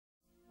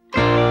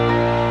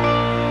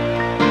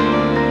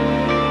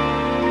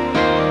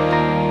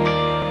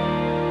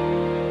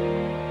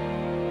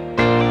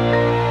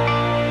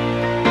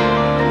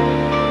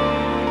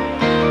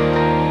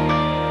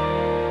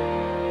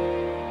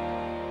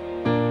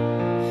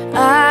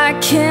I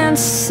can't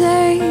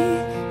say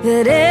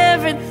that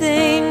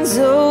everything's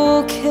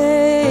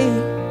okay,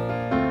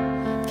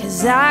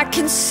 'cause I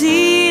can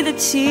see the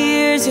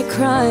tears you're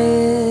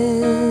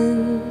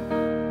crying.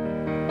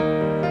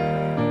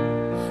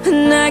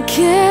 And I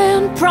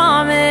can't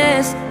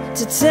promise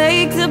to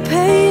take the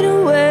pain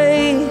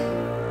away,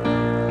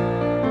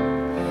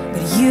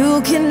 but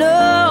you can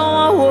know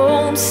I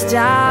won't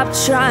stop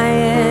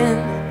trying.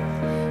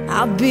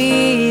 I'll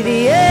be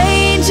the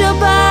angel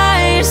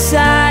by your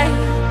side.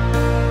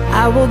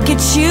 I will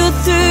get you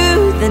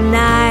through the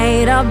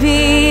night. I'll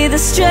be the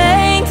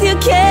strength you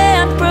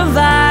can't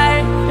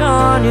provide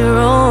on your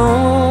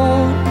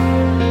own.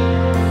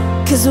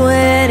 'Cause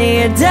when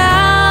you're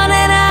down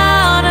and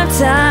out of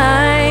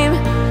time,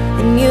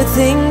 and you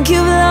think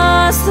you've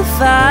lost the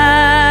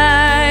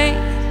fight,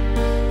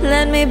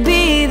 let me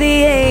be the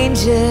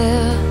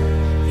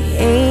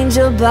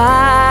angel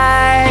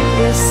by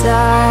your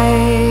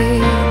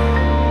side.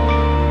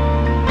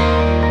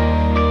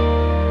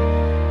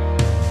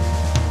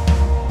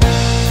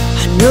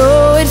 I know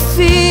it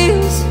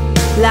feels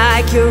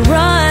like you're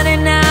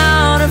running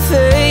out of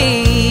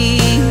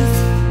faith,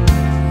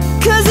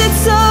 'cause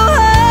it's so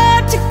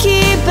hard to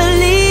keep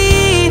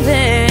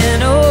believing.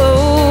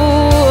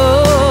 Oh,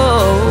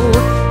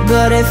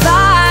 but if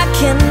I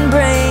can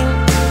bring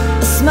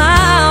a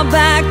smile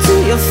back to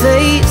your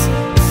face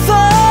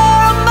for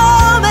a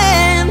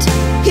moment,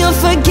 you'll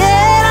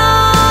forget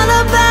all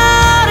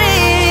about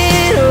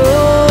it.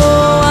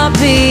 Oh, I'll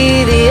be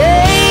the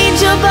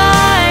angel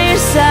by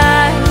your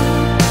side.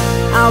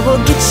 I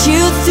will get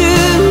you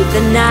through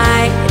the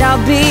night.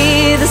 I'll be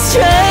the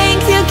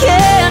strength you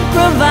can't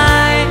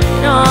provide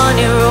on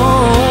your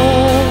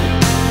own.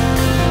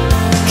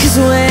 'Cause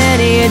when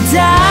you're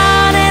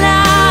down and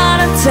out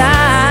of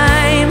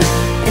time,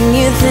 and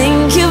you think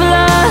you've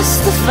lost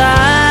the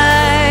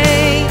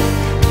fight,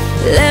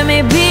 let me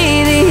be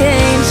the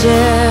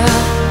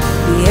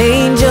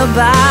angel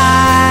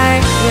by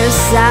your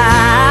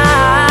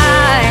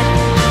side.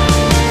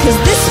 'Cause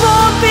this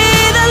won't be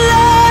the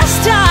last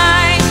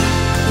time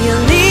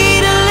you'll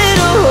need a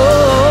little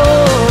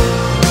hope,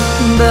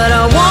 but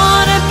I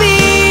wanna be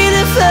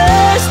the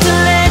first to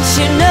let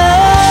you know.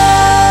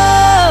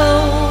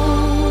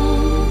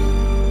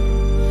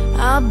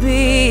 I'll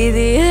be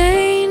the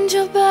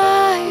angel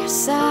by your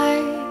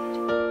side.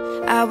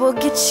 I will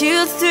get you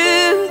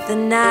through the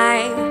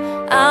night.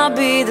 I'll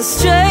be the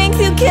strength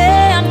you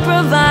can't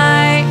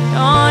provide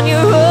on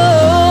your own.